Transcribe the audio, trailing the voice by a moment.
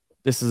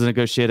This is the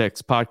Negotiate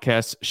X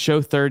podcast,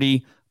 show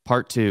 30,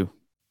 part 2.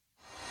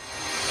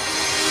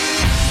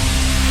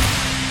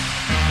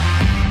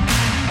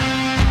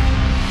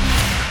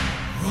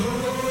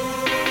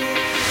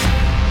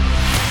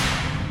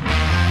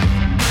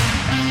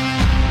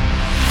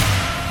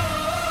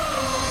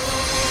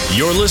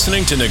 You're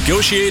listening to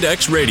Negotiate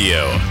X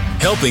Radio,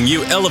 helping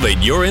you elevate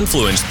your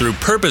influence through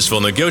purposeful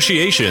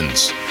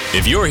negotiations.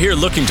 If you're here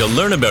looking to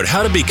learn about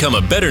how to become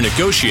a better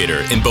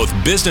negotiator in both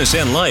business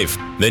and life,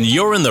 then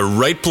you're in the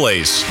right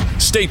place.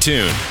 Stay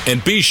tuned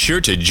and be sure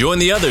to join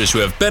the others who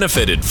have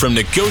benefited from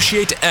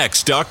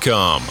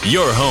NegotiateX.com,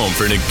 your home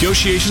for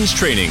negotiations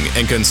training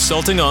and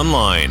consulting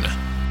online.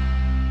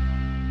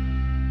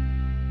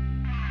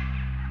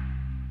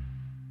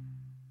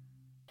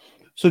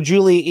 So,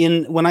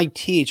 Julie, when I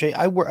teach,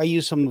 I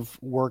use some of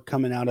work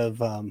coming out of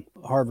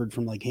Harvard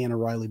from like Hannah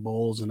Riley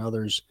Bowles and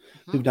others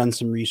who've done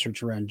some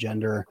research around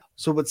gender.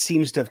 So what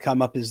seems to have come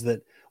up is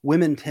that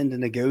women tend to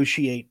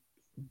negotiate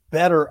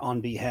better on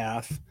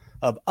behalf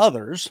of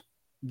others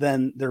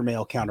than their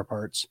male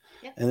counterparts.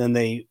 Yeah. And then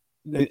they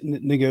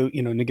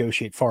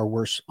negotiate far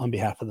worse on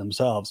behalf of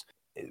themselves.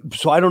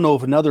 So I don't know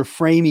if another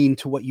framing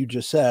to what you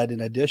just said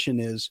in addition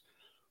is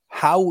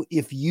how,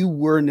 if you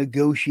were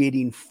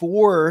negotiating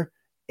for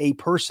a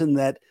person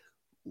that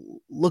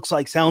looks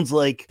like, sounds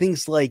like,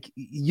 thinks like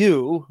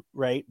you,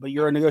 right? But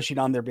you're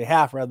negotiating on their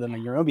behalf rather than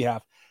on your own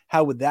behalf.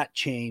 How would that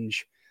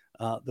change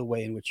the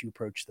way in which you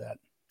approach that?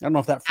 I don't know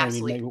if that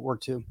framing may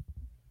work too.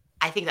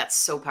 I think that's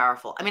so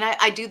powerful. I mean,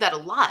 I do that a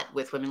lot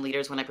with women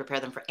leaders when I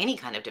prepare them for any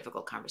kind of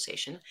difficult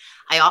conversation.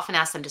 I often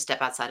ask them to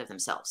step outside of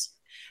themselves.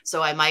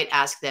 So I might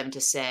ask them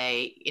to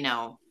say,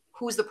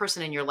 who's the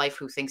person in your life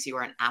who thinks you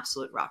are an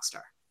absolute rock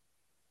star?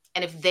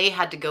 And if they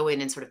had to go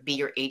in and sort of be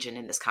your agent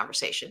in this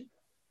conversation,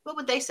 what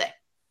would they say?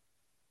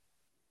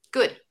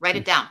 Good. Write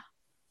it down.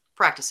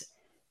 Practice it.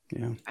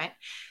 Yeah. Right.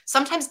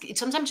 Sometimes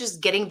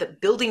just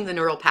building the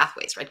neural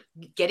pathways, right?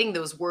 Getting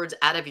those words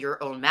out of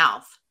your own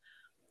mouth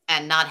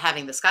and not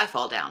having the sky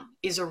fall down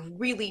is a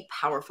really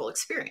powerful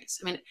experience.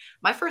 I mean,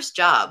 my first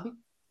job,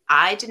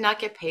 I did not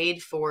get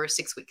paid for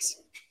 6 weeks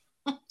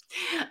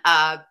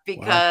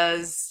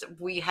because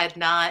we had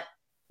not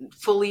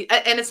fully,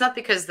 and it's not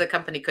because the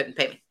company couldn't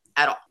pay me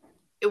at all.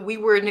 We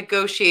were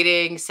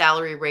negotiating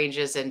salary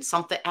ranges and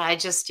something. I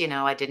just,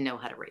 I didn't know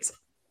how to raise it.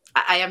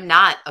 I am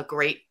not a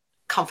great,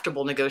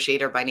 comfortable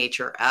negotiator by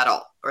nature at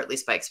all, or at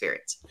least by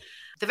experience.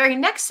 The very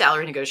next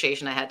salary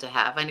negotiation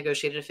I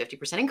negotiated a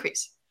 50%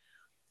 increase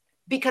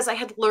because I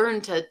had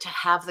learned to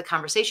have the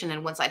conversation.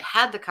 And once I'd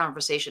had the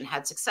conversation,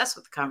 had success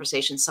with the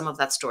conversation, some of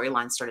that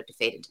storyline started to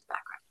fade into the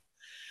background.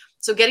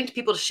 So getting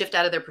people to shift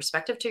out of their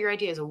perspective to your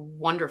idea is a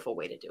wonderful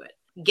way to do it.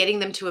 Getting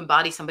them to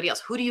embody somebody else.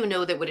 Who do you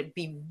know that would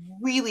be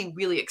really,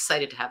 really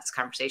excited to have this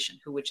conversation?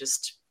 Who would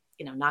just,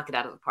 knock it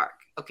out of the park?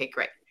 Okay,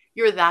 great.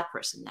 You're that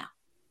person now.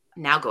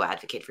 Now go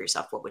advocate for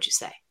yourself. What would you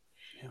say?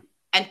 Yeah.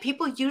 And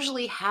people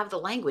usually have the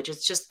language.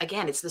 It's just,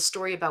 again, it's the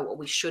story about what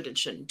we should and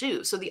shouldn't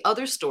do. So the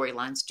other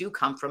storylines do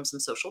come from some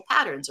social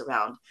patterns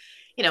around,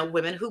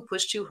 women who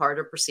push too hard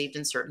are perceived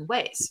in certain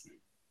ways.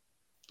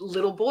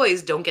 Little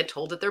boys don't get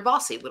told that they're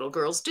bossy. Little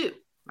girls do,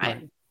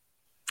 right?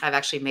 I've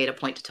actually made a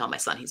point to tell my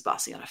son he's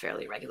bossy on a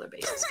fairly regular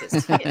basis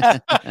because he is.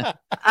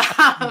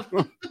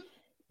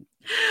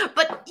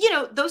 But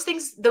those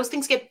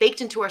things get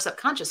baked into our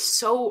subconscious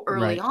so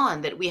early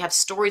on that we have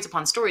stories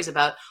upon stories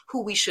about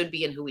who we should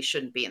be and who we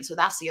shouldn't be. And so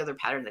that's the other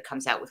pattern that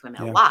comes out with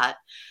women a lot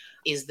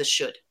is the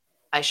should.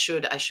 I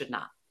should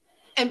not.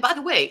 And by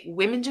the way,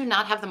 women do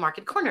not have the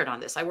market cornered on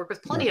this. I work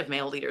with plenty of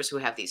male leaders who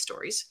have these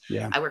stories.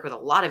 Yeah. I work with a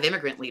lot of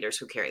immigrant leaders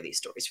who carry these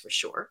stories for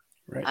sure.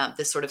 Right.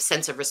 This sort of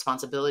sense of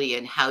responsibility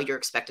and how you're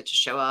expected to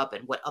show up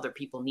and what other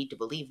people need to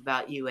believe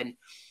about you. And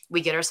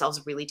we get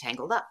ourselves really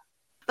tangled up.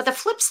 But the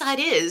flip side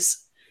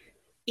is,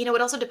 it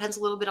also depends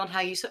a little bit on how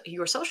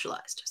you're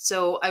socialized.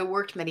 So I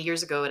worked many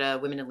years ago at a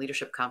women in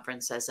leadership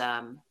conference as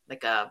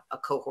like a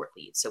cohort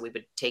lead. So we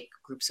would take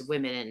groups of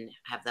women and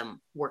have them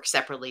work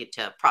separately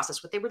to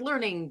process what they were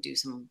learning, do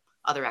some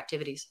other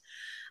activities.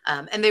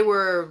 And they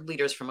were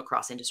leaders from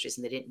across industries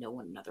and they didn't know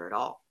one another at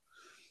all.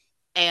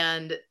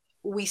 And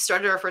we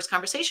started our first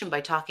conversation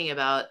by talking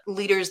about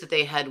leaders that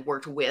they had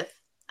worked with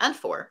and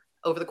for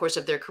over the course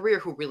of their career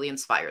who really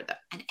inspired them.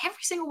 And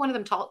every single one of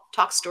them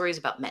talked stories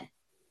about men.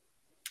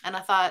 And I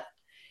thought,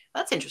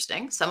 that's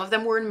interesting. Some of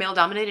them were in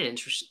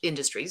male-dominated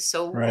industries.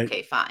 So,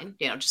 okay, fine.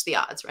 Just the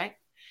odds, right?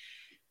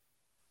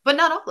 But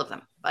not all of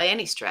them by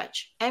any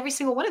stretch. Every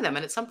single one of them.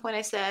 And at some point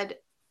I said,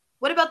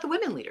 what about the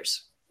women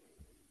leaders?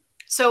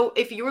 So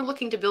if you're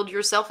looking to build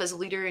yourself as a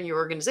leader in your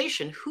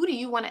organization, who do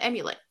you want to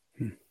emulate?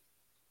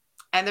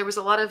 And there was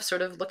a lot of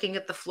sort of looking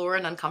at the floor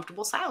and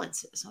uncomfortable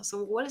silences.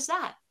 So what is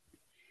that?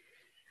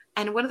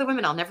 And one of the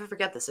women, I'll never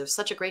forget this. It was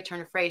such a great turn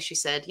of phrase. She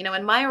said,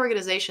 in my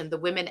organization, the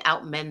women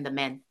outmen the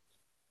men.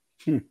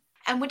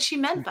 And what she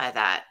meant by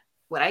that,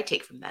 what I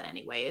take from that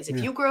anyway, is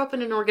if you grow up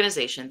in an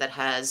organization that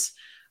has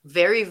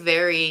very,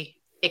 very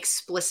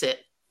implicit,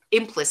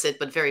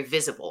 but very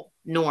visible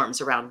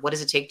norms around what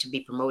does it take to be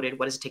promoted?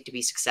 What does it take to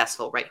be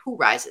successful, right? Who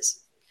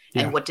rises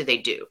and what do they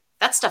do?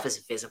 That stuff is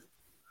visible.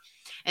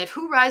 And if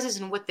who rises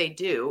in what they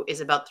do is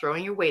about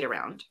throwing your weight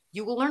around,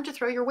 you will learn to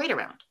throw your weight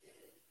around.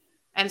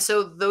 And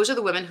so those are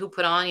the women who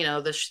put on,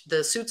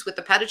 the suits with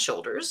the padded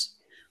shoulders.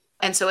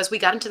 And so as we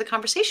got into the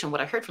conversation,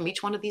 what I heard from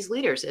each one of these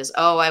leaders is,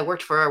 oh, I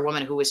worked for a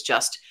woman who was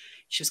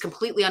she was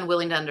completely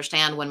unwilling to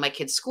understand when my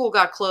kid's school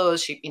got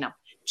closed. She,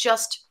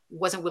 just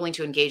wasn't willing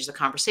to engage the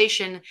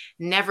conversation,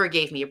 never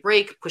gave me a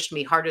break, pushed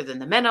me harder than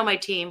the men on my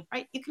team,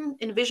 right? You can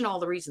envision all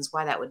the reasons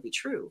why that would be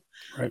true.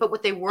 Right. But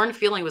what they weren't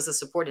feeling was the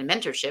support and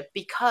mentorship,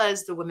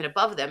 because the women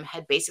above them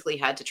had basically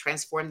had to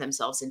transform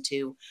themselves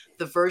into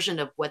the version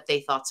of what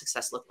they thought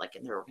success looked like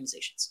in their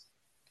organizations.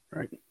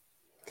 Right.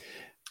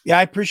 Yeah,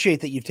 I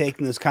appreciate that you've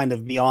taken this kind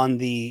of beyond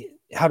the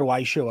how do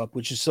I show up,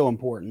 which is so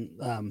important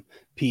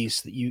piece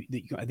that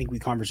I think the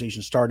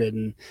conversation started,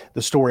 and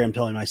the story I'm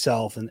telling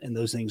myself and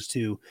those things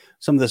too.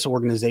 Some of these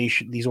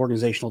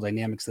organizational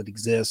dynamics that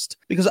exist,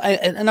 because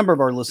a number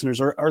of our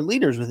listeners are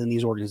leaders within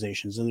these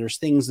organizations, and there's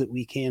things that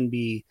we can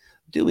be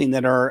doing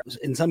that are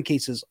in some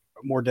cases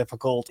more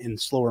difficult and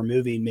slower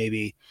moving,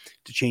 maybe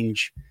to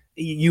change.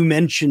 You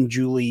mentioned,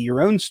 Julie,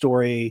 your own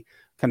story,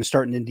 kind of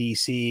starting in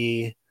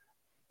DC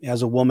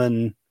as a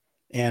woman.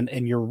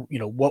 And your,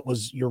 what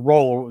was your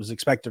role, or what was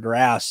expected or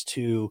asked,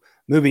 to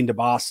moving to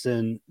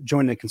Boston,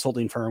 joining a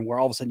consulting firm where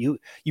all of a sudden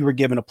you were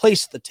given a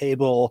place at the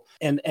table,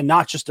 and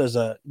not just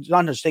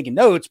taking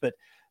notes, but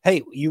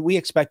hey, we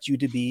expect you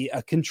to be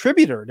a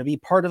contributor, to be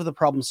part of the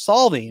problem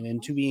solving,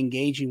 and to be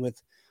engaging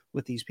with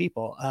these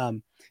people.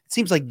 It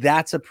seems like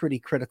that's a pretty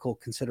critical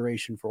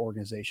consideration for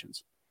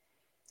organizations.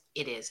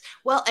 It is.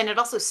 Well, and it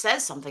also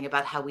says something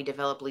about how we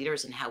develop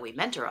leaders and how we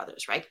mentor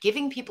others, right?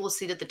 Giving people a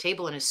seat at the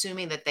table and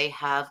assuming that they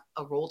have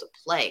a role to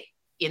play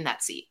in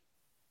that seat.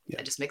 Yeah.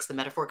 I just mixed the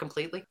metaphor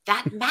completely.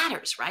 That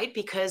matters, right?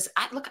 Because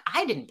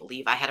I didn't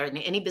believe I had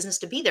any business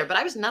to be there, but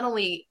I was not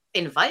only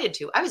invited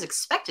to, I was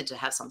expected to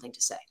have something to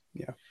say.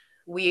 Yeah.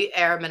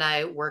 Aram and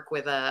I work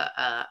with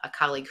a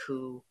colleague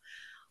who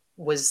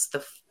was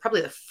probably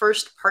the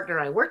first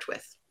partner I worked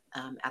with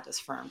at this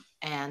firm.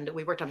 And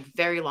we worked on a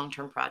very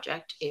long-term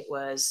project. It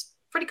was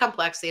pretty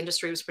complex. The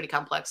industry was pretty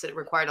complex. It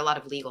required a lot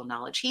of legal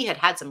knowledge. He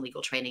had some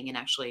legal training and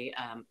actually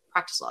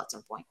practiced law at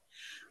some point.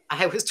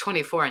 I was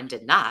 24 and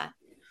did not.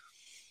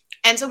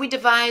 And so we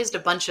devised a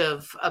bunch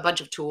of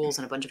tools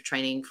and a bunch of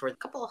training for a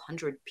couple of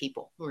hundred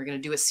people who were going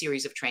to do a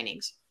series of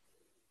trainings.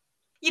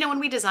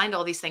 When we designed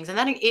all these things,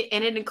 and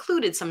it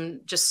included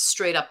some just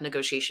straight up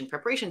negotiation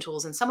preparation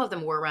tools. And some of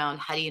them were around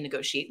how do you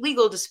negotiate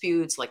legal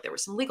disputes? Like there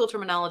was some legal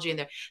terminology in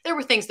there. There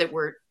were things that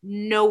were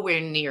nowhere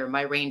near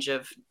my range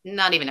of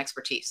not even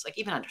expertise, like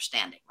even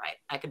understanding, right?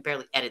 I could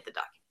barely edit the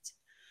documents.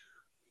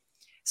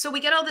 So we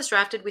get all this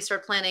drafted. We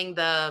start planning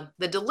the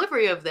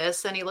delivery of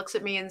this. And he looks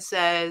at me and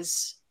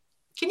says,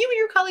 can you and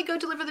your colleague go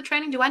deliver the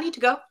training? Do I need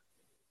to go?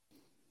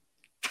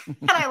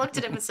 And I looked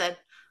at him and said,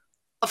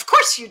 of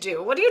course you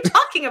do. What are you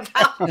talking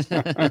about?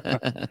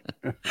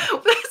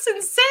 That's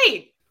insane.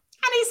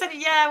 And he said,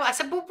 yeah. I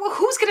said, well,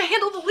 who's going to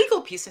handle the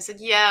legal piece? I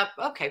said, yeah,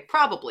 okay,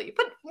 probably.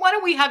 But why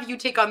don't we have you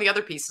take on the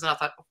other pieces? And I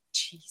thought, oh,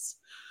 geez.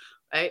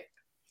 Right.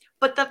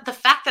 But the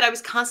fact that I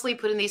was constantly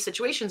put in these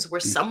situations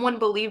where someone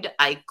believed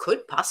I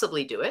could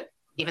possibly do it,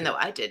 even though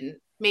I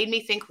didn't, made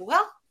me think,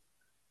 well,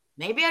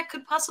 maybe I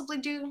could possibly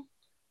do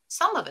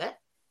some of it.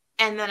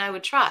 And then I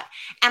would try.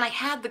 And I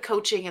had the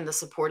coaching and the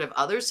support of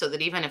others so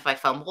that even if I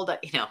fumbled, I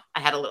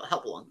had a little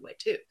help along the way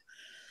too.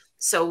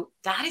 So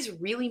that is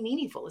really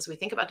meaningful as we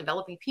think about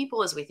developing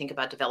people, as we think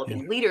about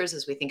developing leaders,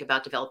 as we think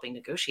about developing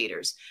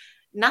negotiators,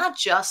 not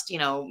just,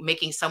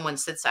 making someone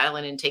sit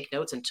silent and take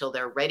notes until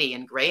they're ready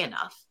and gray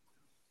enough,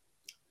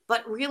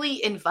 but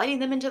really inviting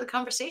them into the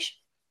conversation.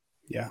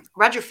 Yeah.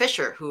 Roger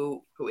Fisher,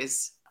 who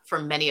is for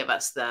many of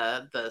us,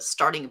 the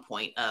starting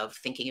point of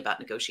thinking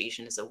about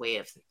negotiation as a way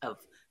of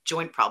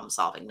joint problem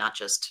solving, not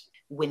just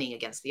winning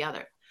against the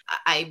other.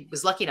 I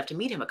was lucky enough to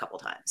meet him a couple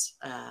times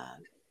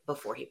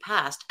before he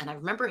passed. And I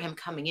remember him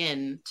coming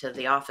in to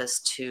the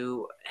office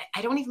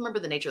I don't even remember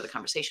the nature of the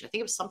conversation. I think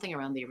it was something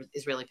around the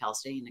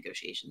Israeli-Palestinian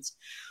negotiations.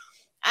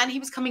 And he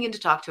was coming in to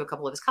talk to a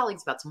couple of his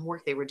colleagues about some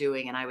work they were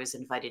doing. And I was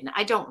invited. And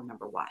I don't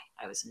remember why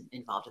I was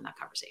involved in that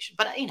conversation.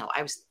 But,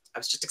 I was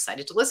just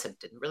excited to listen.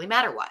 Didn't really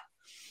matter why.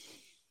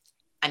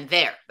 I'm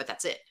there, but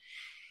that's it.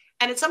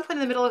 And at some point in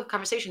the middle of the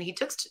conversation, he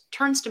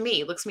turns to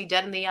me, looks me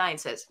dead in the eye and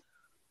says,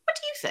 what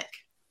do you think?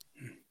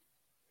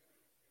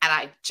 And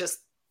I just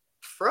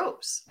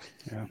froze.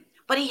 Yeah.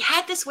 But he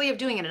had this way of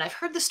doing it. And I've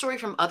heard the story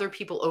from other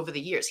people over the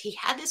years. He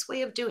had this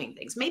way of doing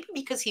things, maybe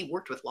because he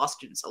worked with law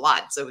students a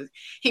lot. So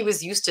he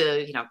was used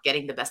to,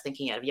 getting the best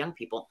thinking out of young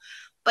people.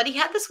 But he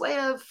had this way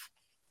of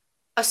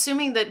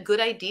assuming that good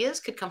ideas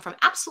could come from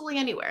absolutely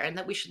anywhere and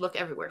that we should look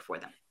everywhere for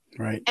them.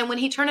 Right. And when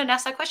he turned and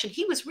asked that question,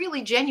 he was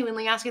really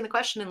genuinely asking the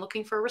question and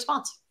looking for a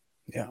response.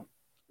 Yeah.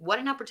 What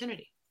an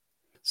opportunity.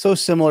 So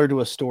similar to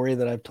a story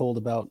that I've told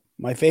about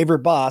my favorite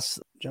boss,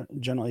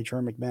 General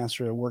H.R.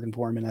 McMaster, working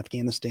for him in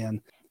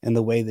Afghanistan. and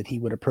the way that he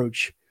would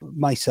approach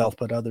myself,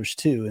 but others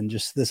too. And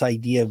just this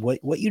idea of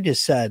what you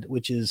just said,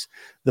 which is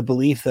the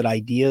belief that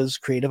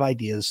creative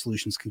ideas,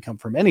 solutions can come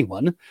from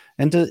anyone.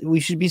 And we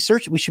should be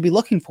searching, we should be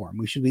looking for them.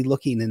 We should be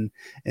looking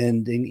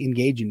and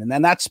engaging. And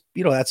then that's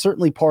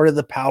certainly part of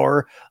the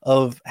power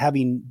of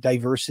having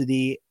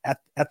diversity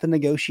at the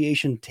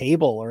negotiation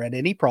table or at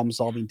any problem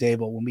solving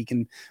table, when we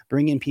can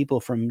bring in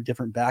people from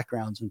different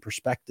backgrounds and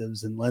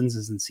perspectives and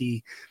lenses and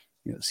see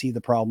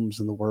the problems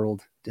in the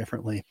world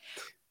differently.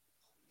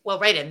 Well,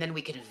 right. And then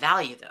we can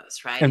value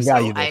those, right? And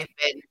value those.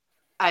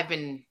 I've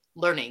been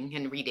learning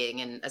and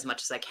reading, and as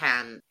much as I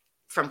can,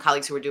 from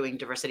colleagues who are doing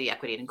diversity,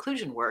 equity, and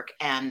inclusion work.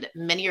 And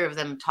many of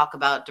them talk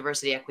about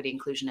diversity, equity,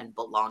 inclusion, and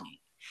belonging.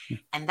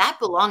 And that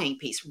belonging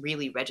piece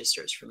really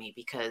registers for me,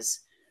 because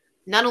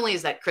not only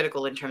is that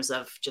critical in terms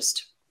of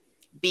just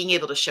being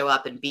able to show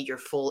up and be your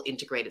full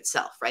integrated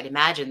self, right?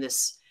 Imagine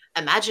the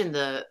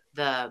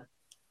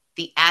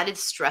added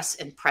stress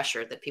and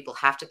pressure that people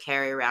have to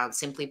carry around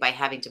simply by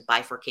having to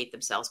bifurcate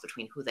themselves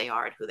between who they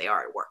are and who they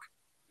are at work.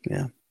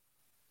 Yeah.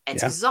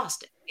 It's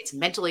exhausting. It's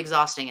mentally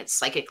exhausting. It's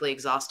psychically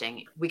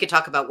exhausting. We could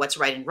talk about what's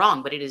right and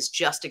wrong, but it is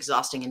just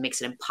exhausting and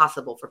makes it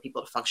impossible for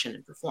people to function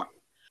and perform.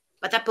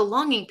 But that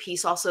belonging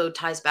piece also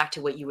ties back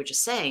to what you were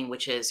just saying,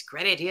 which is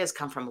great ideas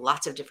come from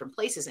lots of different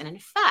places. And in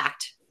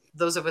fact,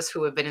 those of us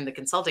who have been in the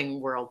consulting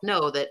world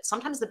know that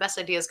sometimes the best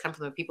ideas come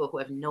from the people who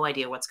have no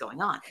idea what's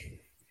going on,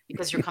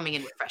 because you're coming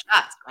in with fresh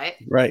eyes, right?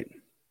 Right.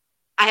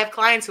 I have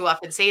clients who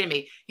often say to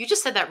me, you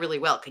just said that really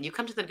well. Can you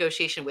come to the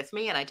negotiation with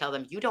me? And I tell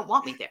them, you don't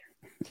want me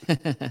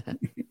there.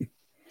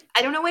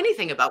 I don't know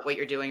anything about what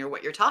you're doing or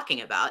what you're talking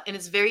about. And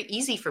it's very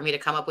easy for me to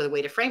come up with a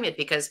way to frame it,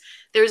 because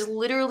there's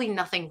literally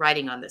nothing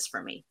writing on this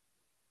for me.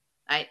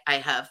 I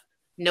have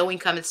no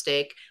income at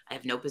stake. I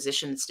have no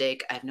position at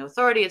stake. I have no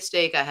authority at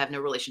stake. I have no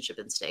relationship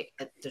at stake.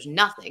 There's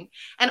nothing.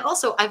 And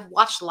also, I've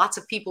watched lots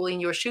of people in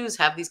your shoes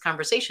have these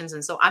conversations.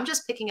 And so I'm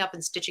just picking up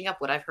and stitching up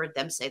what I've heard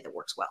them say that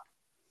works well.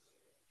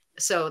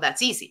 So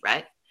that's easy,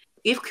 right?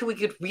 If we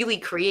could really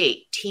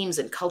create teams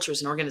and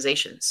cultures and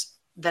organizations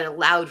that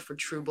allowed for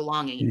true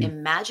belonging,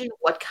 imagine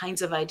what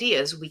kinds of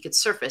ideas we could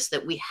surface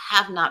that we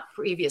have not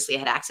previously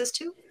had access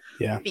to.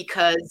 Yeah.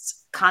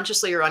 Because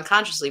consciously or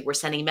unconsciously, we're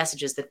sending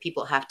messages that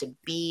people have to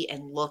be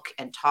and look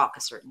and talk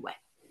a certain way.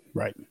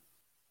 Right.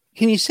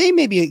 Can you say,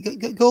 maybe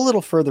go a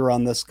little further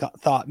on this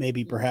thought,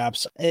 maybe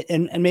perhaps,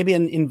 and maybe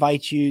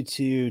invite you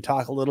to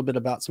talk a little bit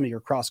about some of your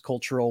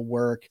cross-cultural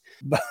work,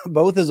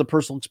 both as a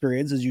personal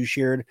experience, as you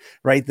shared,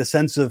 right? The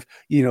sense of,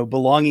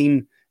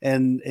 belonging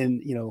and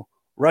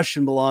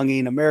Russian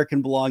belonging,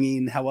 American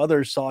belonging, how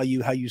others saw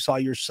you, how you saw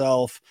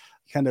yourself,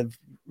 kind of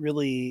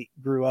really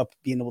grew up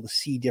being able to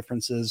see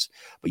differences.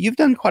 But you've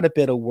done quite a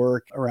bit of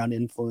work around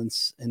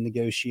influence and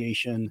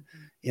negotiation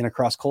in a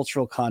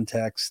cross-cultural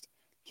context.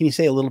 Can you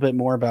say a little bit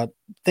more about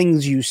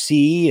things you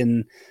see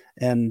and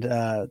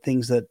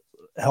things that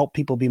help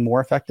people be more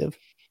effective?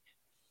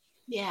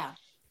 Yeah.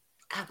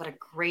 God, what a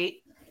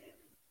great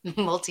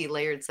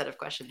multi-layered set of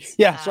questions.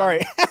 Yeah,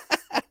 sorry.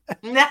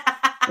 Well,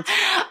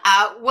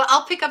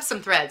 I'll pick up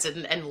some threads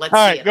and let's see.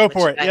 All right, go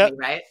for it. Yeah.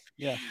 Right?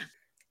 Yeah.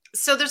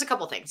 So there's a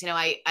couple things.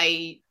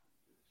 I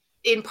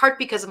in part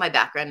because of my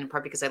background, in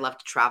part because I love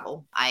to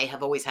travel, I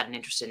have always had an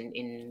interest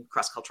in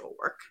cross-cultural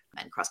work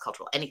and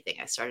cross-cultural anything.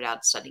 I started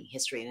out studying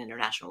history and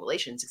international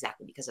relations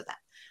exactly because of that.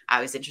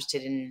 I was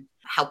interested in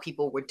how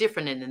people were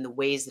different, and in the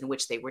ways in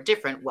which they were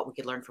different, what we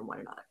could learn from one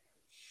another.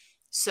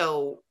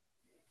 So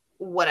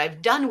what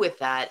I've done with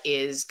that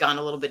is gone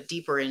a little bit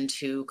deeper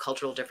into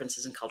cultural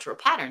differences and cultural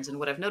patterns. And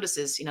what I've noticed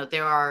is,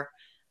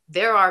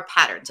 there are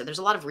patterns, and there's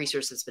a lot of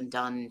research that's been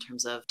done in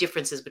terms of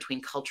differences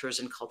between cultures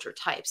and culture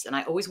types. And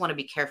I always want to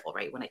be careful,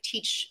 right? When I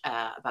teach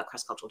about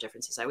cross-cultural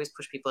differences, I always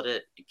push people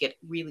to get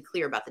really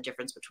clear about the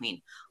difference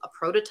between a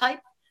prototype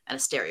and a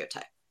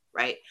stereotype,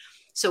 right?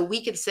 So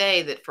we could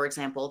say that, for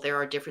example, there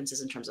are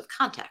differences in terms of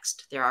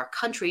context. There are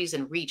countries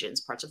and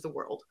regions, parts of the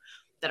world,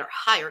 that are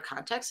higher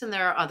context, and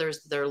there are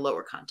others that are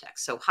lower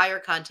context. So higher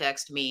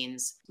context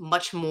means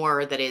much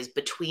more that is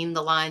between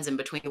the lines and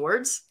between the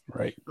words.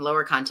 Right.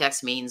 Lower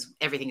context means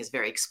everything is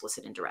very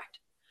explicit and direct.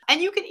 And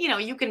you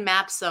can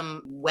map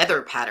some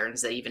weather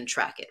patterns that even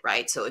track it,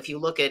 right? So if you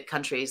look at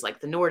countries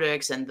like the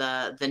Nordics and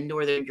the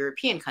Northern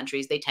European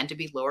countries, they tend to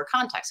be lower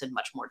context and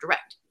much more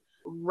direct.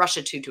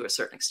 Russia too, to a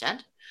certain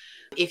extent.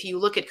 If you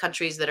look at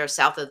countries that are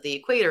south of the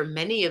equator,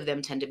 many of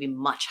them tend to be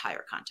much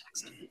higher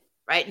context.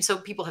 Right. And so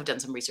people have done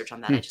some research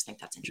on that. I just think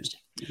that's interesting.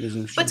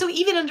 But so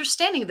even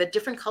understanding that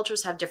different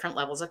cultures have different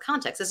levels of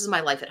context. This is my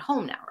life at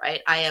home now,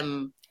 right? I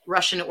am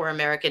Russian or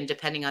American,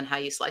 depending on how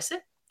you slice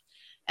it.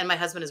 And my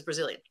husband is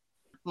Brazilian,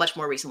 much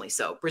more recently.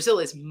 So Brazil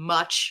is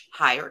much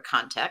higher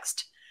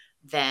context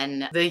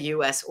than the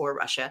US or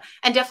Russia,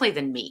 and definitely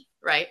than me,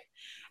 right?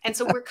 And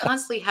so we're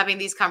constantly having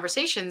these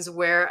conversations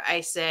where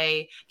I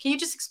say, can you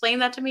just explain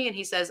that to me? And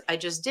he says, I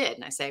just did.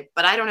 And I say,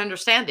 but I don't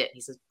understand it.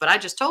 He says, but I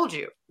just told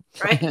you.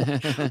 Right.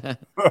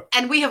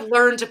 And we have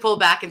learned to pull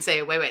back and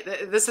say, wait,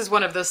 this is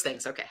one of those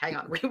things. Okay, hang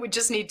on. We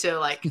just need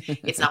to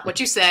it's not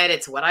what you said.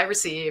 It's what I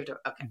received.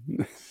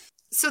 Okay.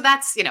 So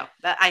that's,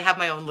 I have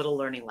my own little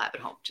learning lab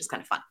at home, which is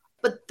kind of fun.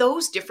 But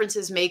those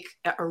differences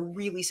are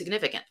really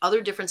significant.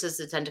 Other differences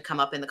that tend to come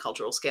up in the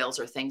cultural scales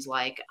are things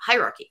like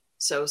hierarchy.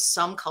 So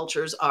some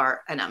cultures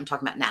are, and I'm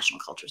talking about national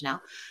cultures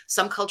now,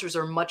 some cultures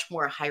are much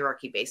more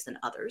hierarchy based than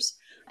others.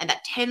 And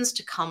that tends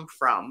to come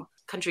from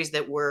countries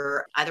that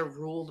were either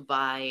ruled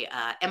by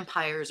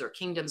empires or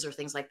kingdoms or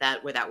things like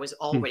that, where that was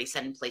already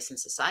set in place in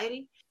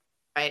society.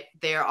 Right.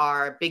 There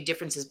are big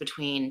differences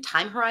between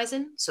time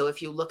horizon. So if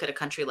you look at a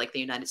country like the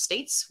United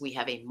States, we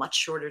have a much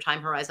shorter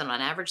time horizon on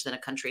average than a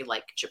country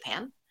like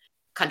Japan.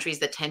 Countries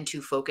that tend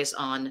to focus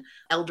on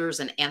elders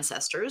and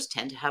ancestors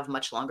tend to have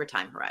much longer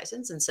time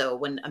horizons. And so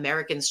when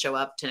Americans show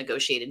up to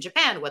negotiate in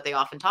Japan, what they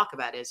often talk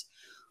about is,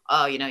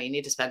 oh, you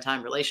need to spend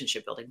time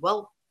relationship building.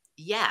 Well,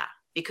 yeah,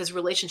 because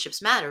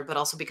relationships matter, but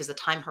also because the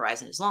time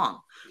horizon is long.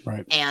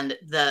 Right. And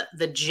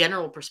the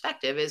general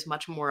perspective is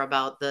much more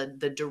about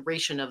the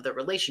duration of the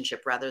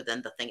relationship rather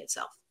than the thing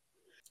itself.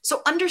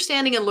 So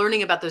understanding and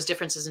learning about those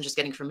differences and just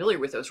getting familiar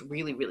with those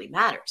really, really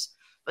matters.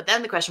 But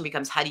then the question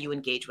becomes, how do you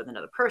engage with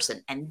another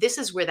person? And this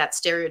is where that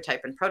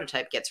stereotype and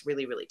prototype gets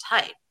really, really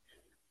tight.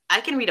 I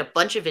can read a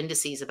bunch of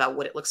indices about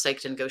what it looks like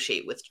to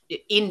negotiate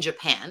in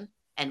Japan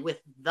and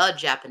with the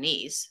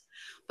Japanese.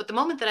 But the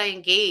moment that I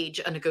engage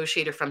a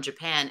negotiator from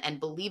Japan and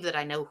believe that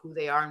I know who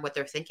they are and what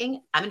they're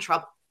thinking, I'm in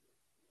trouble.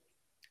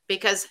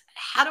 Because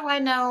how do I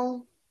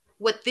know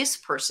what this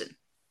person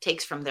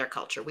takes from their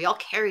culture? We all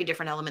carry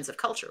different elements of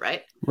culture,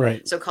 right?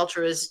 Right. So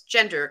culture is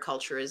gender,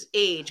 culture is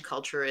age,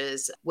 culture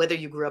is whether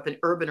you grew up in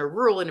urban or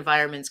rural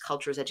environments,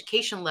 culture is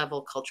education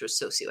level, culture is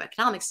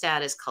socioeconomic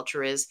status,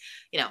 culture is,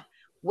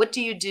 what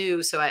do you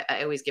do? So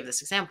I always give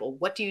this example.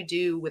 What do you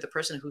do with a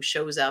person who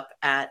shows up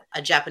at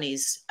a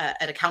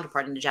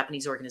counterpart in a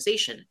Japanese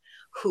organization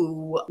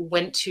who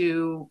went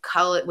to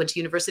college, went to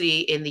university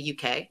in the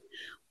UK,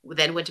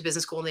 then went to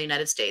business school in the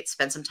United States,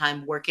 spent some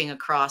time working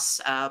across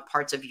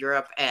parts of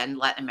Europe and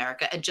Latin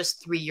America, and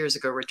just 3 years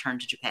ago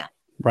returned to Japan?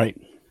 Right.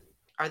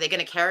 Are they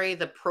going to carry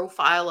the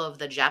profile of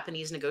the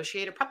Japanese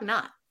negotiator? Probably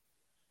not.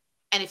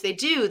 And if they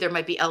do, there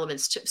might be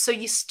elements so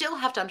you still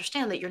have to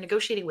understand that you're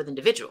negotiating with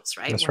individuals,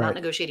 right? That's We're right. not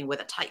negotiating with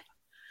a type.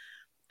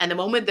 And the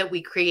moment that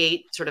we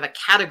create sort of a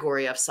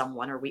category of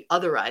someone or we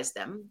otherize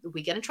them,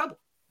 we get in trouble.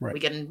 Right.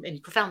 We get in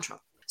profound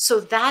trouble.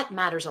 So that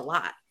matters a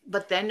lot.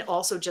 But then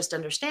also just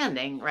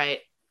understanding, right?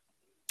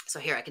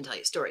 So here I can tell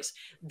you stories.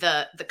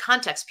 The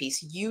context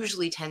piece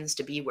usually tends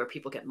to be where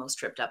people get most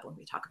tripped up when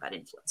we talk about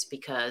influence,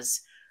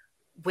 because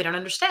we don't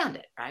understand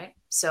it, right?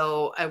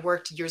 So I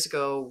worked years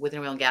ago with an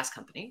oil and gas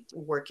company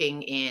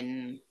working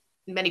in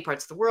many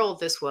parts of the world.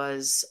 This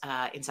was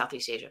in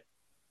Southeast Asia.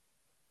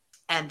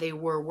 And they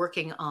were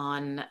working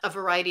on a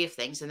variety of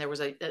things. And there was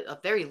a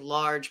very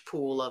large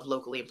pool of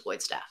locally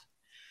employed staff.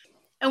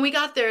 And we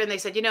got there and they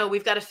said,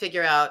 we've got to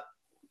figure out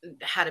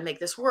how to make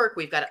this work.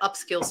 We've got to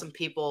upskill some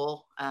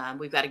people.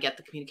 We've got to get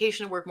the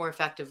communication to work more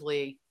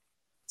effectively.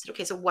 I said,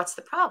 okay, so what's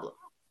the problem?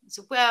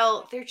 So,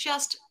 well, they're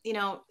just,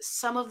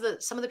 some of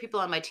the people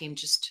on my team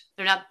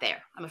they're not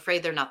there. I'm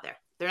afraid they're not there.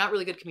 They're not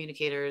really good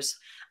communicators.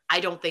 I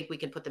don't think we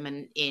can put them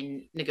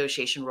in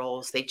negotiation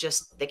roles. They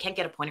can't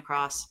get a point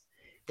across.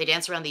 They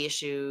dance around the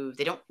issue.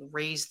 They don't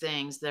raise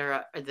things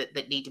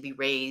that need to be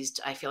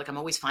raised. I feel like I'm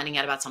always finding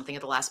out about something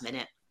at the last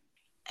minute.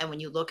 And when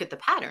you look at the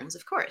patterns,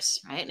 of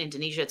course, right? In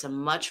Indonesia, it's a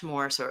much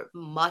more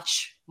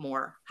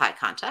high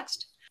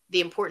context. The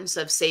importance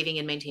of saving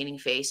and maintaining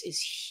face is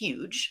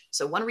huge.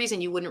 So one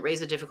reason you wouldn't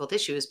raise a difficult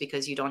issue is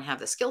because you don't have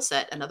the skill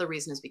set. Another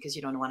reason is because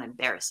you don't want to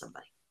embarrass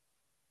somebody.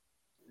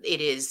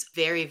 It is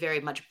very, very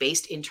much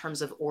based in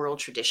terms of oral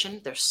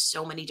tradition. There's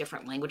so many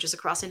different languages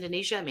across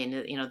Indonesia. I mean,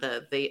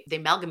 the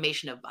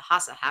amalgamation of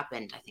Bahasa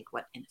happened, I think,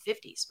 in the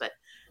 50s, but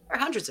there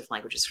are hundreds of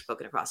languages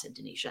spoken across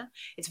Indonesia.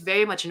 It's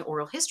very much an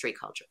oral history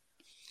culture.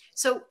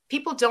 So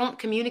people don't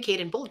communicate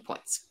in bullet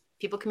points.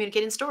 People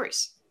communicate in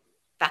stories.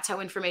 That's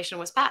how information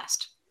was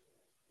passed.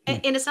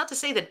 And it's not to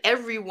say that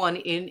everyone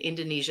in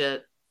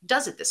Indonesia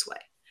does it this way,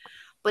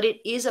 but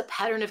it is a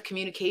pattern of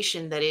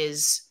communication that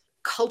is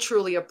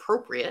culturally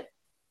appropriate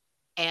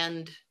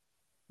and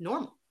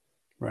normal.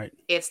 Right.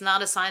 It's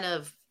not a sign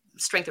of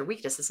strength or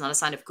weakness. It's not a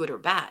sign of good or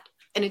bad.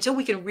 And until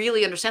we can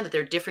really understand that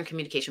there are different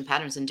communication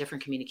patterns and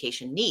different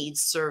communication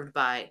needs served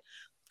by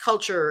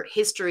culture,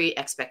 history,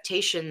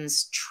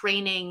 expectations,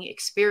 training,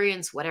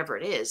 experience, whatever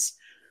it is,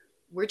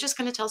 we're just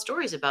going to tell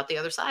stories about the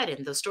other side.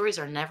 And those stories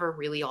are never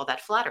really all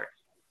that flattering.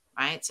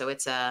 Right. So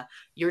it's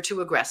you're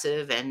too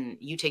aggressive and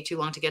you take too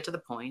long to get to the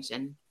point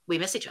and we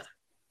miss each other.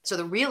 So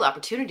the real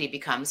opportunity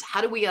becomes,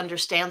 how do we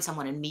understand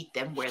someone and meet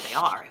them where they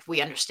are? If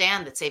we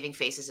understand that saving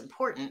face is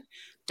important,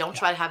 don't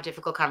try to have a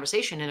difficult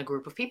conversation in a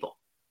group of people.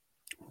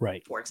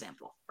 Right. For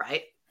example,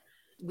 right?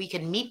 We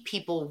can meet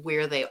people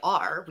where they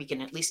are. We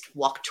can at least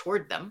walk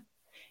toward them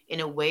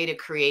in a way to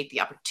create the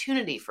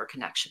opportunity for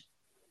connection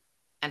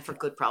and for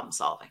good problem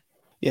solving.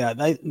 Yeah,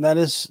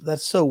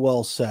 that's so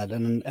well said.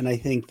 And I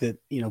think that,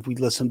 if we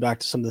listen back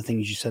to some of the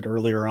things you said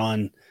earlier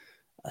on,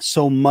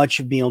 so much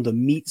of being able to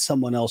meet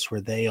someone else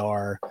where they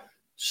are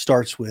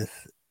starts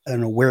with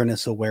an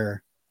awareness of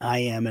where I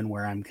am and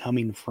where I'm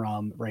coming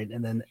from, right?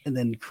 And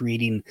then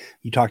creating,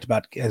 you talked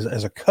about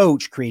as a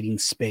coach, creating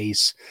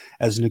space,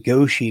 as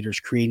negotiators,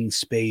 creating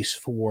space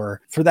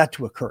for that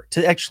to occur,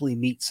 to actually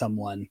meet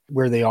someone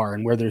where they are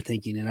and where they're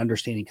thinking and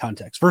understanding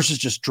context versus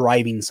just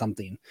driving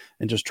something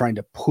and just trying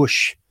to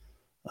push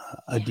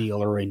a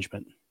deal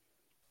arrangement.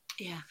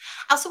 Yeah.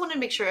 I also want to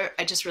make sure,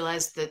 I just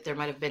realized that there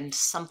might have been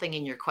something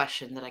in your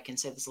question that I can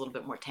say that's a little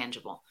bit more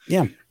tangible.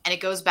 Yeah. And it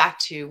goes back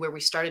to where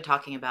we started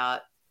talking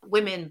about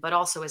women, but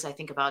also as I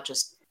think about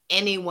just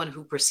anyone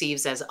who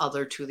perceives as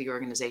other to the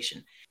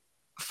organization.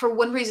 For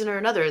one reason or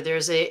another,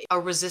 there's a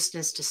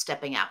resistance to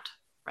stepping out,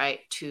 right?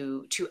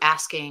 To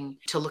asking,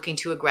 to looking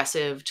too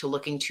aggressive, to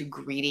looking too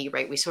greedy,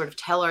 right? We sort of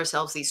tell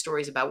ourselves these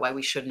stories about why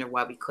we shouldn't or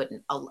why we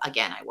couldn't.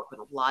 Again, I work with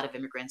a lot of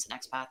immigrants and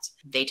expats.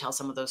 They tell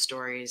some of those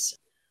stories.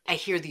 I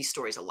hear these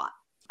stories a lot.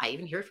 I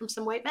even hear it from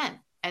some white men.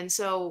 And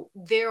so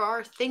there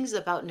are things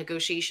about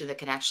negotiation that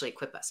can actually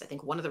equip us. I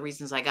think one of the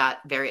reasons I got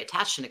very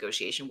attached to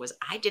negotiation was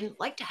I didn't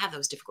like to have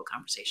those difficult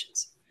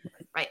conversations,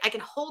 right? I can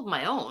hold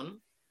my own,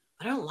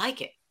 but I don't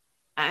like it.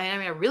 I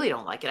mean, I really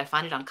don't like it. I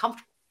find it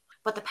uncomfortable.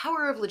 But the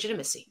power of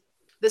legitimacy,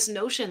 this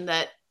notion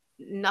that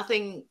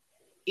nothing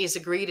is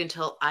agreed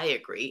until I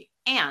agree,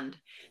 and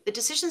the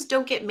decisions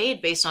don't get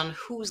made based on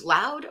who's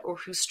loud or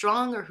who's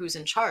strong or who's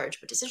in charge,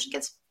 but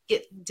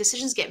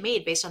decisions get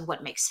made based on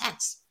what makes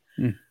sense.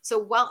 So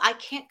while I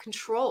can't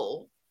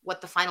control what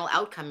the final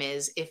outcome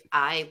is if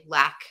I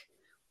lack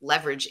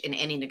leverage in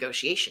any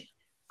negotiation,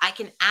 I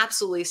can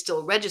absolutely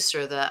still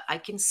register that I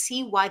can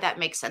see why that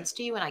makes sense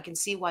to you, and I can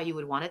see why you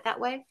would want it that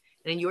way.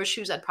 And in your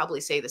shoes, I'd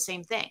probably say the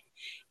same thing.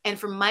 And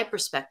from my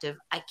perspective,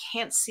 I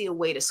can't see a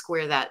way to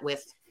square that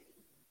with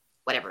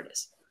whatever it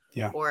is.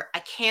 Yeah. Or I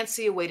can't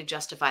see a way to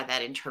justify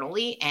that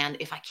internally. And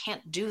if I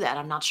can't do that,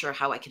 I'm not sure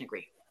how I can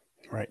agree.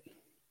 Right.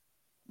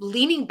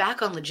 Leaning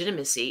back on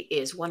legitimacy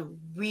is one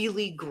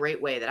really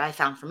great way that I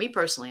found for me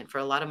personally and for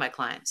a lot of my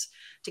clients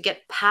to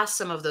get past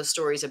some of those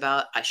stories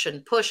about I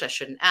shouldn't push, I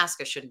shouldn't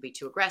ask, I shouldn't be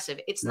too aggressive.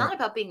 It's not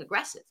about being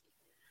aggressive.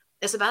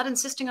 It's about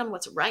insisting on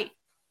what's right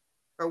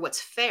or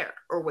what's fair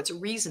or what's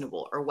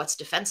reasonable or what's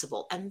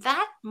defensible. And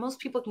that most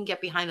people can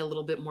get behind a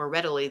little bit more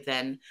readily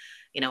than,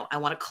 I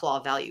want to claw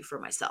value for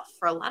myself.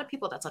 For a lot of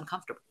people, that's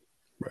uncomfortable.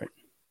 Right.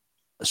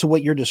 So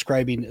what you're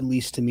describing, at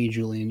least to me,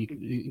 Julie, and you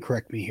can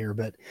correct me here,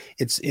 but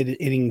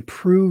it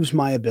improves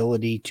my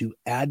ability to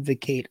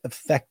advocate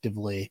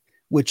effectively,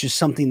 which is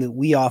something that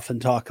we often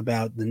talk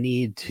about, the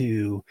need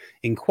to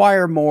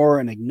inquire more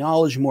and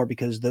acknowledge more,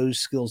 because those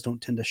skills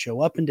don't tend to show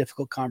up in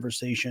difficult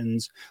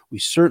conversations. We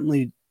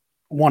certainly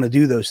want to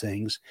do those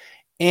things.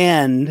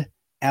 And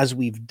as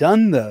we've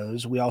done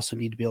those, we also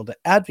need to be able to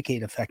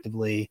advocate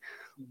effectively.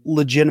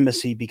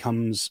 Legitimacy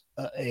becomes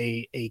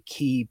a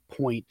key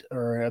point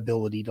or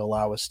ability to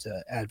allow us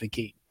to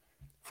advocate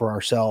for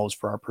ourselves,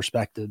 for our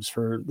perspectives,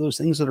 for those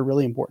things that are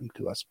really important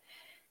to us.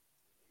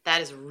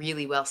 That is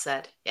really well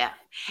said. Yeah.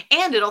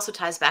 And it also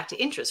ties back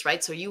to interests,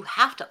 right? So you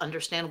have to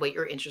understand what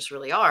your interests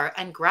really are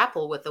and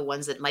grapple with the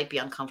ones that might be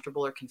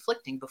uncomfortable or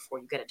conflicting before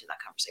you get into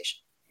that conversation.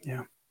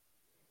 Yeah.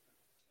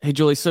 Hey,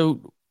 Julie,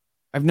 so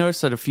I've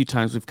noticed that a few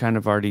times we've kind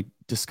of already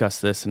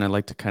discussed this, and I'd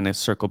like to kind of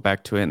circle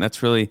back to it. And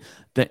that's really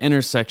the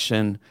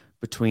intersection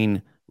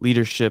between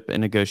leadership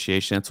and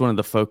negotiation. It's one of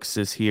the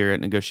focuses here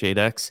at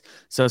NegotiateX.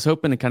 So I was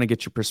hoping to kind of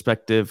get your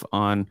perspective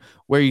on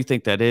where you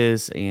think that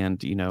is and,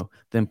 the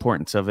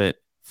importance of it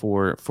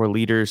for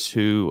leaders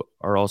who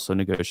are also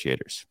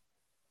negotiators.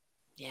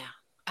 Yeah.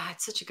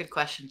 It's such a good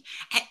question.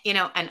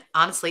 And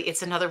honestly,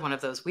 it's another one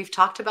of those. We've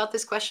talked about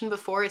this question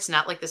before. It's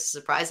not like this is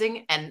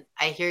surprising. And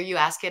I hear you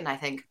ask it and I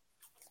think,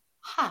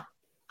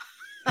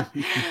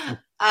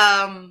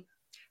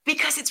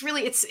 because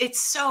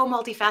it's so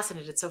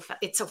multifaceted.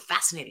 It's so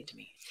fascinating to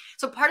me.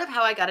 So part of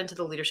how I got into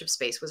the leadership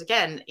space was,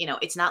 again,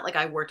 it's not like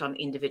I worked on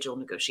individual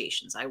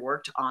negotiations. I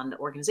worked on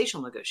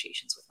organizational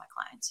negotiations with my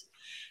clients.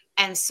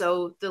 And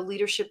so the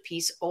leadership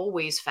piece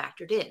always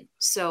factored in.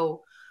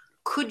 So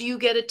could you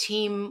get a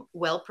team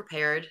well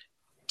prepared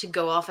to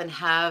go off and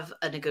have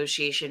a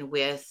negotiation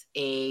with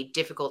a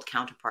difficult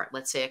counterpart?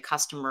 Let's say a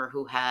customer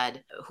who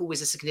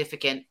was a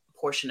significant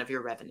portion of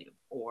your revenue,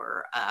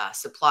 or a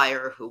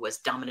supplier who was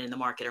dominant in the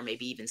market, or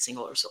maybe even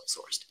single or sole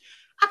sourced.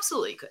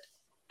 Absolutely you could.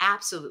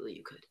 Absolutely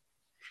you could.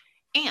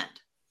 And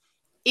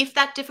if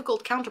that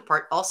difficult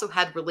counterpart also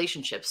had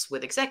relationships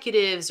with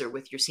executives or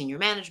with your senior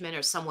management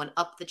or someone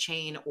up the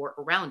chain or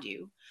around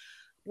you,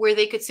 where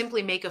they could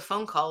simply make a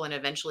phone call and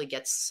eventually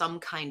get some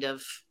kind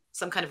of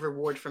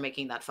reward for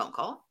making that phone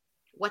call,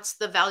 what's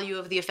the value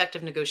of the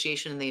effective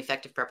negotiation and the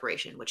effective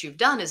preparation? What you've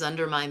done is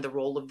undermine the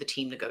role of the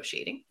team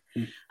negotiating.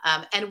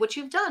 And what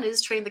you've done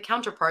is train the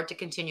counterpart to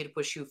continue to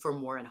push you for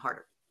more and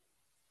harder.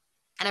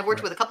 And I've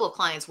worked with a couple of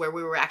clients where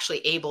we were actually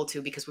able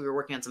to, because we were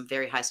working on some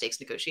very high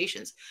stakes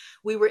negotiations,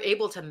 we were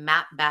able to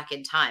map back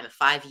in time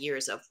 5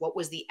 years of what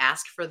was the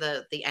ask for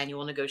the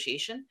annual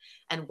negotiation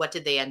and what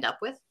did they end up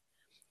with.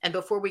 And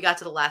before we got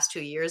to the last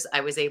 2 years,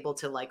 I was able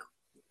to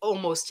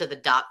almost to the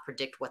dot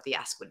predict what the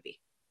ask would be,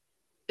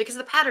 because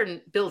the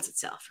pattern builds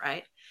itself,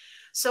 right?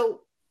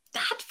 So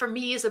that for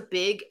me is a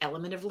big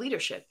element of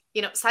leadership.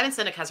 Simon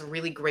Sinek has a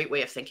really great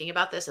way of thinking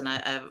about this, and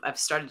I've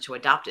started to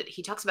adopt it.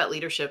 He talks about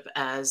leadership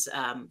as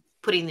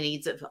putting the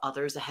needs of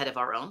others ahead of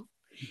our own.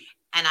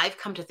 And I've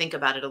come to think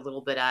about it a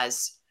little bit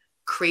as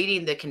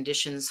creating the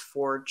conditions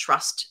for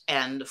trust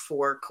and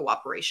for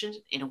cooperation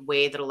in a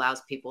way that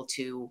allows people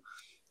to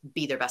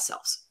be their best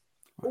selves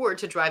or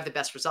to drive the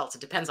best results.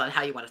 It depends on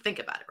how you want to think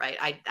about it, right?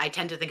 I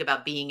tend to think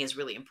about being is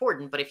really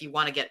important, but if you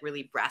want to get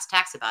really brass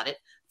tacks about it,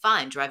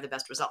 fine, drive the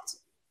best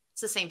results.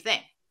 It's the same thing.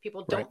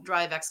 People don't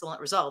drive excellent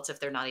results if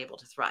they're not able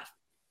to thrive.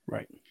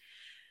 Right.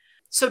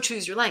 So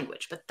choose your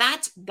language. But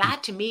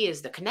that to me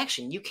is the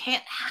connection. You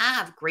can't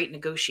have great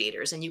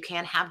negotiators and you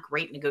can't have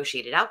great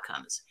negotiated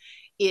outcomes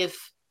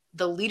if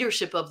the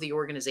leadership of the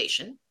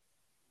organization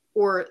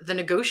or the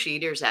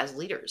negotiators as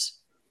leaders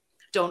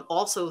don't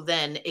also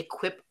then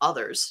equip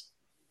others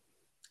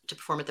to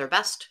perform at their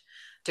best,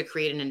 to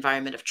create an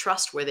environment of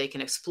trust where they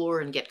can explore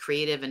and get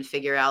creative and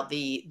figure out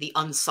the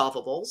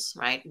unsolvables,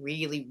 right?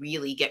 Really,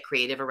 really get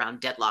creative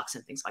around deadlocks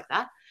and things like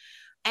that.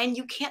 And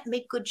you can't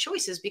make good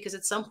choices because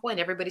at some point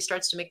everybody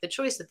starts to make the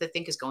choice that they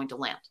think is going to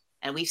land.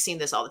 And we've seen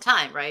this all the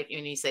time, right?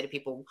 When you say to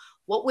people,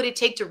 what would it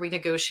take to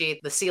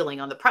renegotiate the ceiling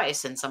on the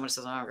price? And someone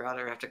says, oh God,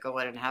 I have to go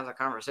in and have a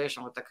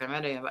conversation with the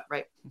committee,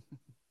 right?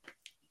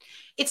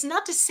 It's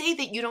not to say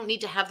that you don't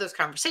need to have those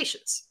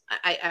conversations.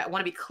 I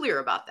want to be clear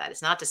about that.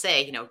 It's not to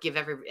say, give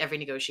every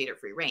negotiator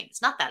free rein.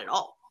 It's not that at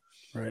all.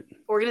 Right.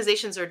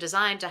 Organizations are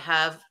designed to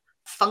have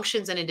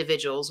functions and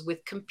individuals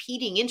with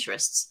competing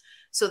interests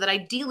so that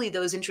ideally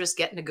those interests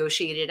get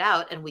negotiated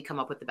out and we come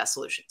up with the best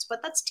solutions.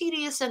 But that's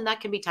tedious and that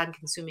can be time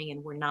consuming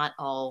and we're not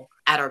all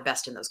at our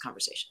best in those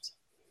conversations.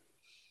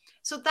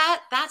 So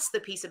that's the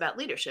piece about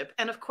leadership.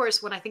 And of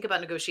course, when I think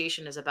about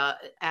negotiation as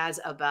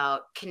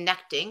about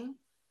connecting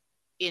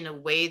in a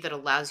way that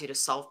allows you to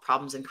solve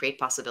problems and create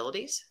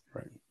possibilities.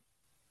 Right.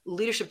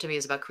 Leadership to me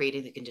is about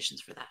creating the conditions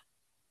for that.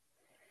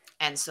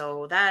 And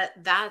so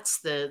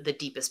that's the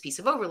deepest piece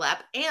of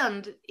overlap.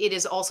 And it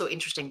is also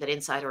interesting that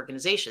inside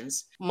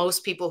organizations,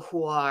 most people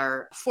who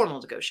are formal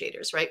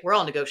negotiators, right? We're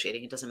all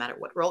negotiating. It doesn't matter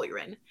what role you're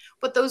in.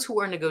 But those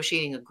who are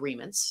negotiating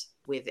agreements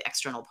with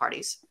external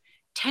parties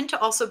tend to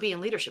also be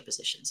in leadership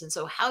positions. And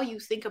so how you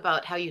think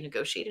about how you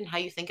negotiate and how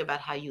you think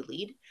about how you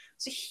lead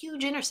is a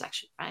huge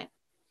intersection, right?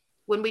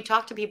 When we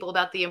talk to people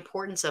about the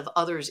importance of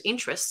others'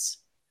 interests,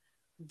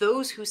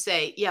 those who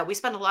say, yeah, we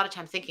spend a lot of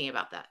time thinking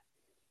about that,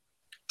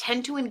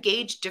 tend to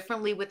engage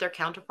differently with their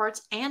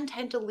counterparts and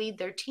tend to lead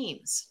their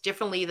teams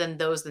differently than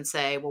those that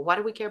say, well, why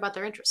do we care about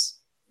their interests?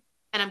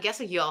 And I'm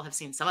guessing you all have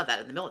seen some of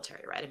that in the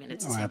military, right? I mean,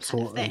 it's the same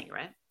absolutely. kind of thing,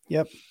 right?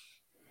 Yep.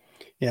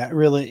 Yeah, it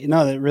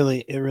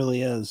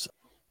really is.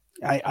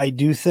 I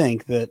do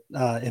think that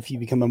if you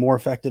become a more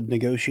effective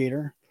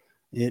negotiator,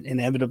 it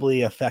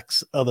inevitably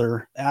affects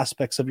other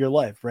aspects of your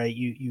life, right?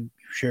 You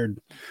shared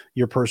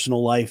your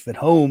personal life at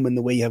home and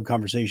the way you have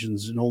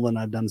conversations. Nolan,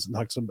 I've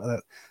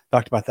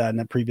talked about that in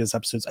the previous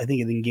episodes. I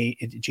think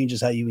it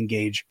changes how you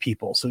engage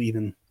people. So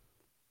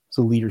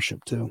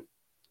leadership too.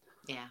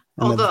 Yeah.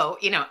 Although,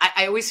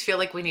 I always feel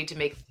like we need to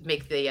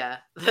make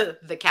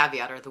the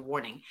caveat or the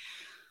warning.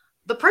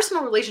 The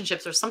personal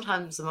relationships are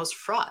sometimes the most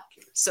fraught.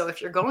 So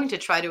if you're going to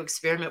try to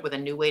experiment with a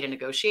new way to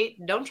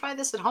negotiate, don't try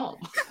this at home.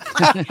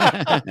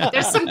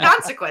 There's some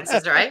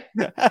consequences, right?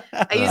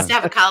 I used to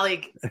have a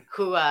colleague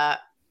who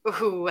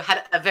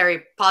had a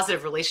very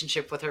positive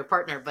relationship with her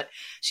partner, but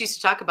she used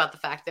to talk about the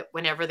fact that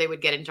whenever they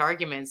would get into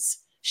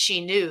arguments,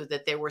 she knew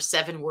that there were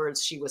 7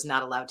 words she was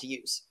not allowed to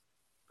use,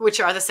 which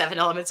are the 7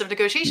 elements of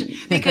negotiation.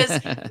 Because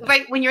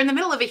right when you're in the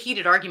middle of a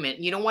heated argument,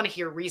 you don't want to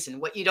hear reason.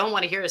 What you don't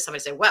want to hear is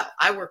somebody say, well,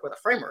 I work with a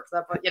framework.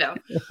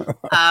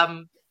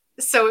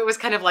 So it was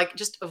kind of like,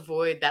 just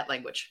avoid that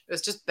language. It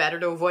was just better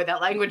to avoid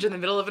that language in the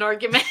middle of an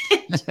argument.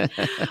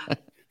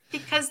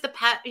 Because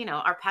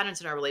our patterns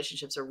in our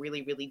relationships are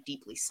really, really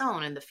deeply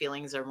sown and the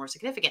feelings are more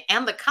significant.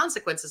 And the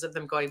consequences of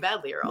them going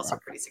badly are also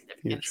pretty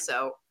significant. Huge.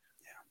 So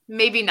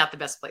maybe not the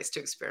best place to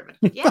experiment.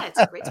 But yeah, it's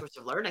a great source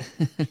of learning.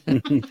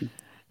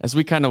 As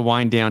we kind of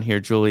wind down here,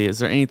 Julie, is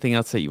there anything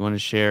else that you want to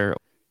share?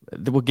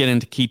 We'll get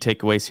into key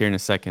takeaways here in a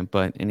second,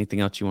 but anything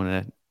else you want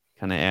to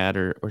kind of add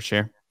or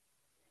share?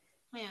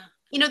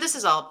 Yeah. This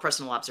is all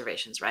personal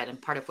observations, right?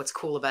 And part of what's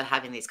cool about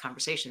having these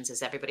conversations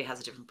is everybody has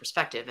a different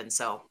perspective. And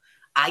so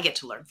I get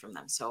to learn from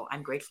them. So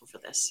I'm grateful for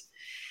this.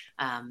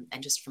 And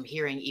just from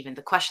hearing even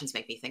the questions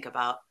make me think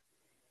about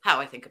how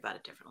I think about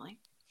it differently.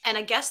 And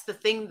I guess the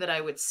thing that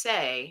I would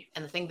say,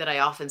 and the thing that I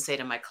often say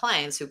to my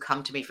clients who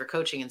come to me for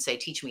coaching and say,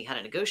 teach me how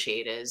to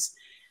negotiate, is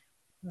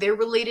they're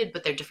related,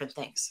 but they're different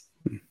things.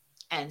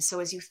 And so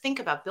as you think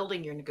about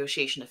building your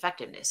negotiation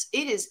effectiveness,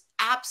 it is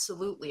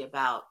absolutely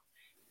about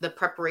the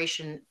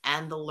preparation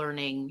and the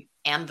learning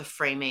and the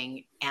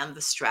framing and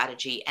the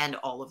strategy and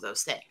all of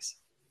those things.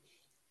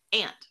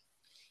 And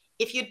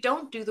if you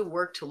don't do the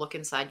work to look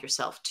inside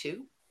yourself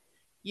too,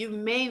 you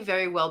may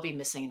very well be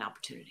missing an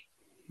opportunity.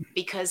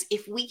 Because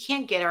if we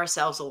can't get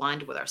ourselves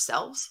aligned with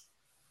ourselves,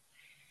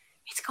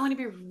 it's going to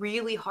be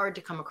really hard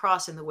to come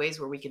across in the ways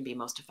where we can be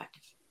most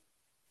effective.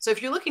 So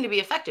if you're looking to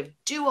be effective,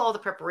 do all the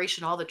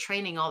preparation, all the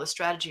training, all the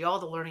strategy, all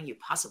the learning you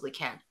possibly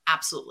can.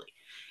 Absolutely.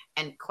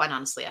 And quite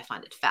honestly, I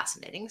find it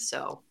fascinating.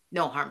 So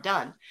no harm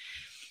done.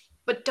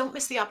 But don't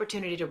miss the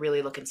opportunity to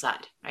really look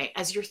inside, right?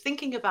 As you're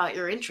thinking about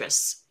your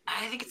interests,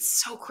 I think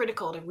it's so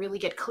critical to really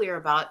get clear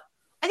about,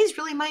 are these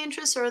really my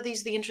interests, or are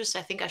these the interests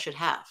I think I should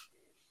have?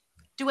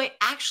 Do I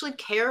actually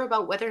care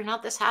about whether or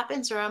not this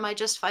happens, or am I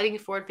just fighting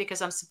for it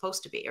because I'm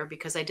supposed to be, or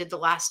because I did the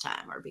last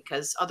time, or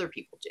because other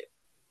people do?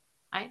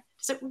 Right?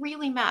 Does it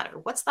really matter?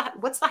 What's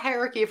the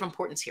hierarchy of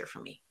importance here for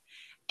me?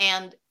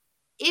 And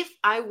if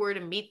I were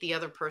to meet the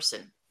other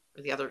person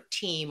or the other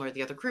team or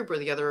the other group or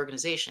the other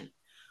organization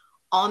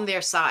on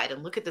their side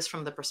and look at this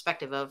from the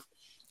perspective of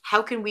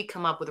how can we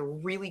come up with a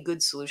really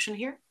good solution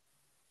here?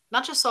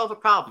 Not just solve a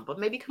problem, but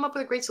maybe come up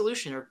with a great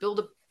solution or build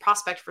a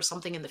prospect for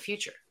something in the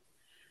future.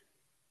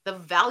 The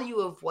value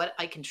of what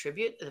I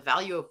contribute, the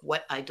value of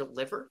what I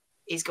deliver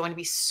is going to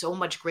be so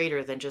much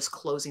greater than just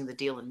closing the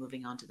deal and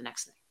moving on to the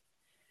next thing.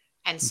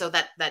 And so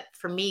that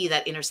for me,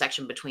 that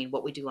intersection between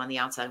what we do on the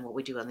outside and what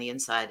we do on the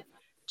inside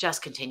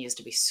just continues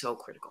to be so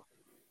critical.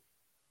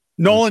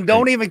 Nolan,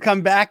 don't even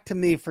come back to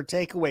me for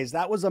takeaways.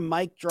 That was a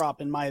mic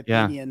drop, in my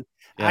opinion.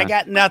 Yeah. I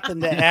got nothing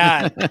to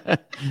add.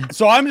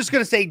 So I'm just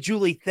going to say,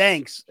 Julie,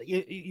 thanks.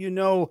 You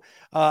know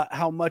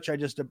how much I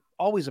just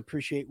always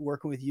appreciate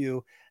working with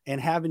you and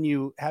having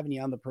you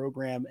on the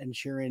program and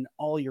sharing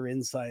all your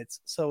insights.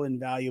 So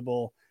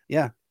invaluable.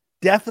 Yeah.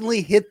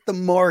 Definitely hit the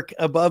mark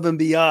above and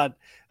beyond.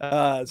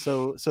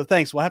 So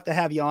thanks. We'll have to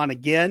have you on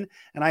again.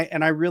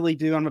 And I really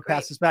do. I'm going to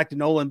pass this back to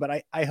Nolan,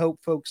 but I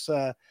hope folks,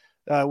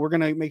 we're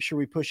going to make sure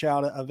we push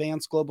out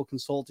Advanced Global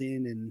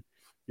Consulting and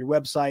your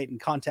website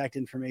and contact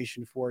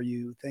information for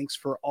you. Thanks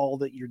for all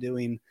that you're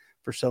doing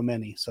for so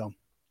many. So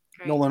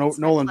great.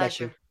 Nolan, back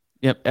to you.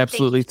 Yep,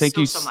 absolutely. Thank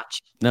you so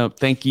much. No,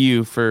 thank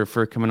you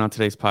for coming on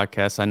today's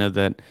podcast. I know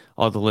that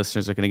all the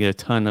listeners are going to get a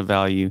ton of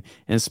value,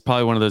 and it's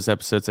probably one of those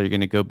episodes that you're going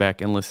to go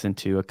back and listen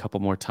to a couple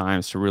more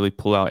times to really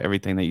pull out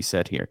everything that you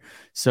said here.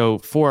 So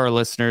for our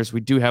listeners, we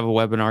do have a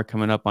webinar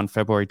coming up on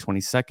February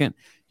 22nd.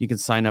 You can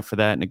sign up for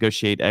that at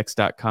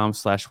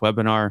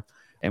negotiatex.com/webinar,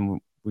 and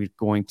we're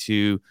going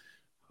to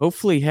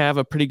hopefully have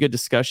a pretty good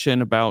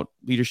discussion about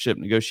leadership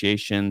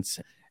negotiations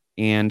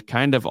and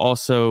kind of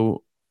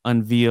also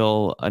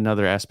unveil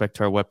another aspect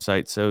to our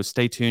website. So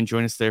stay tuned.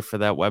 Join us there for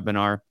that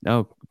webinar.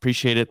 No,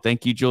 appreciate it.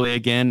 Thank you, Julie,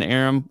 again.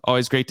 Aram,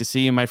 always great to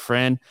see you, my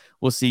friend.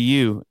 We'll see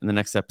you in the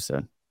next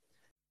episode.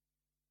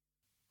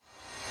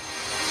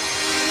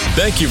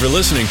 Thank you for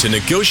listening to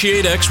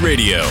Negotiate X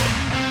Radio,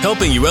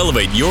 helping you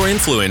elevate your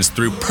influence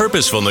through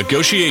purposeful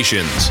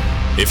negotiations.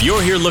 If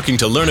you're here looking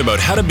to learn about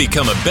how to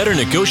become a better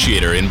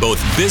negotiator in both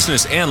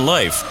business and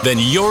life, then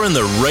you're in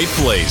the right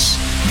place.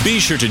 Be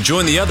sure to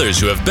join the others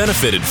who have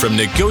benefited from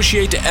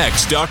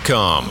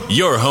NegotiateX.com,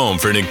 your home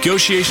for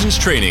negotiations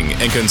training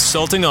and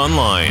consulting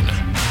online.